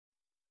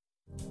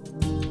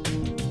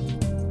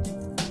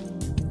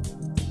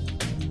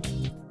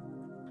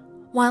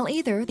While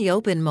either the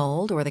open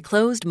mold or the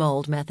closed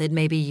mold method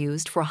may be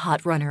used for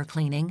hot runner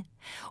cleaning,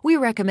 we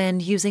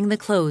recommend using the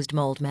closed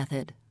mold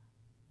method.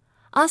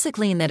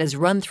 ASACLEAN that is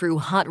run through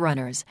hot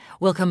runners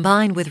will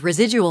combine with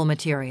residual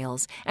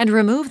materials and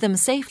remove them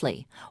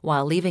safely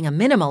while leaving a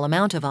minimal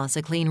amount of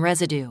ASACLEAN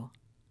residue.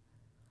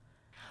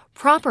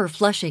 Proper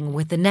flushing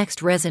with the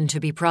next resin to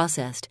be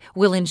processed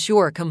will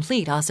ensure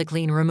complete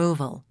ASACLEAN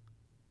removal.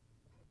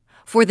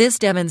 For this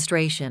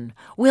demonstration,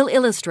 we'll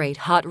illustrate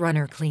hot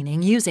runner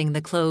cleaning using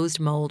the closed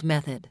mold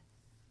method.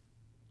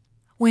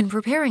 When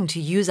preparing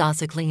to use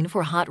ASACLEAN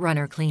for hot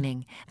runner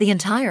cleaning, the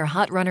entire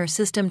hot runner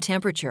system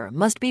temperature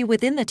must be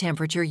within the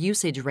temperature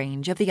usage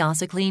range of the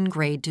ASACLEAN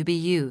grade to be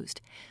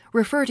used.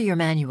 Refer to your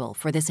manual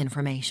for this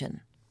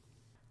information.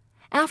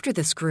 After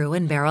the screw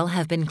and barrel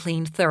have been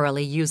cleaned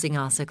thoroughly using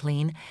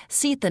ASACLEAN,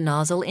 seat the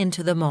nozzle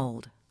into the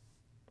mold.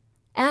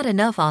 Add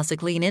enough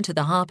ASACLEAN into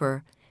the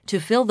hopper to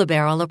fill the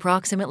barrel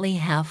approximately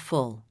half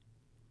full.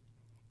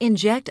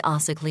 Inject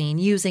ASACLEAN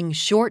using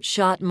short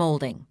shot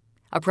molding,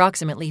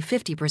 approximately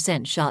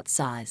 50% shot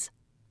size.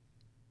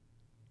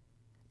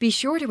 Be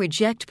sure to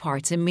eject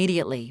parts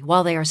immediately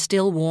while they are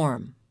still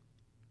warm.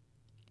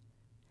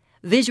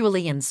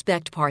 Visually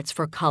inspect parts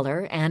for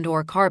color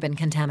and/or carbon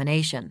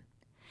contamination.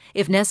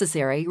 If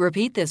necessary,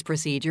 repeat this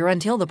procedure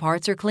until the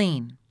parts are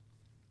clean.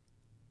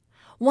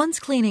 Once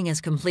cleaning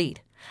is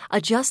complete,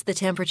 adjust the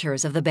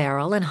temperatures of the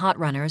barrel and hot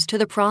runners to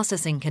the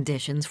processing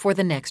conditions for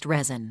the next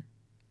resin.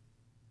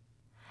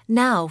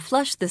 Now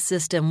flush the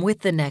system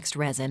with the next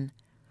resin,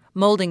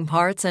 molding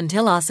parts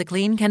until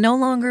ASACLEAN can no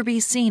longer be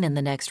seen in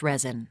the next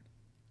resin.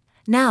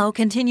 Now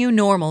continue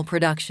normal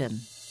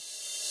production.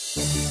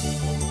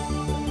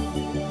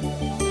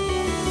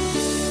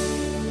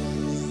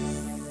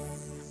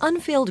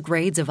 Unfilled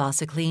grades of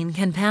ASACLEAN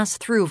can pass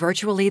through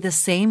virtually the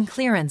same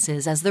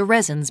clearances as the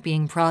resins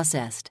being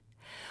processed.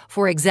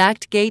 For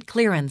exact gate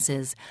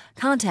clearances,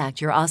 contact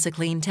your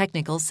ASACLEAN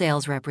technical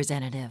sales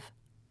representative.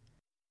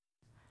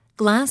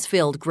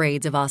 Glass-filled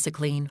grades of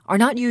ASACLEAN are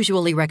not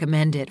usually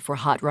recommended for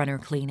hot runner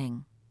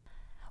cleaning.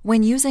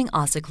 When using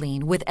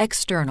ASACLEAN with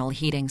external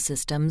heating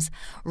systems,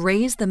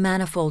 raise the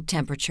manifold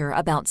temperature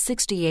about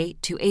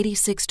 68 to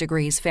 86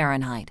 degrees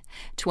Fahrenheit,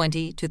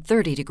 20 to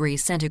 30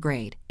 degrees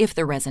centigrade, if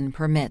the resin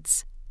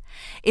permits.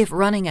 If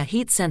running a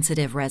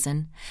heat-sensitive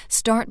resin,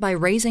 start by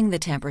raising the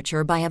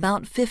temperature by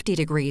about 50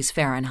 degrees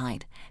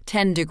Fahrenheit,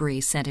 10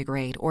 degrees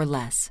centigrade or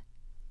less.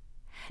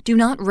 Do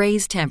not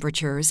raise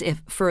temperatures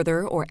if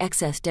further or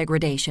excess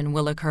degradation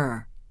will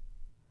occur.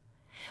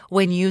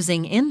 When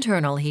using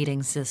internal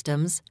heating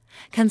systems,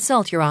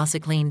 consult your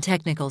ASACLEAN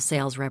technical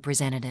sales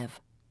representative.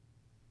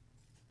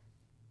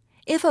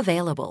 If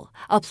available,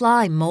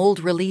 apply mold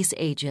release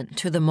agent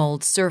to the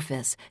mold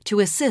surface to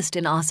assist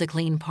in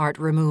ASACLEAN part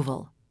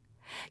removal.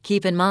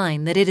 Keep in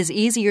mind that it is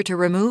easier to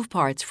remove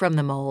parts from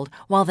the mold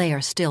while they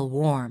are still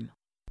warm.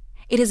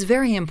 It is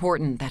very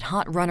important that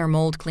hot runner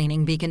mold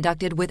cleaning be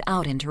conducted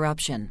without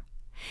interruption.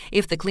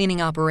 If the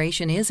cleaning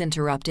operation is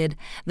interrupted,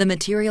 the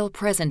material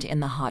present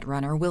in the hot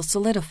runner will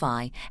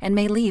solidify and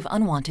may leave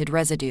unwanted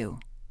residue.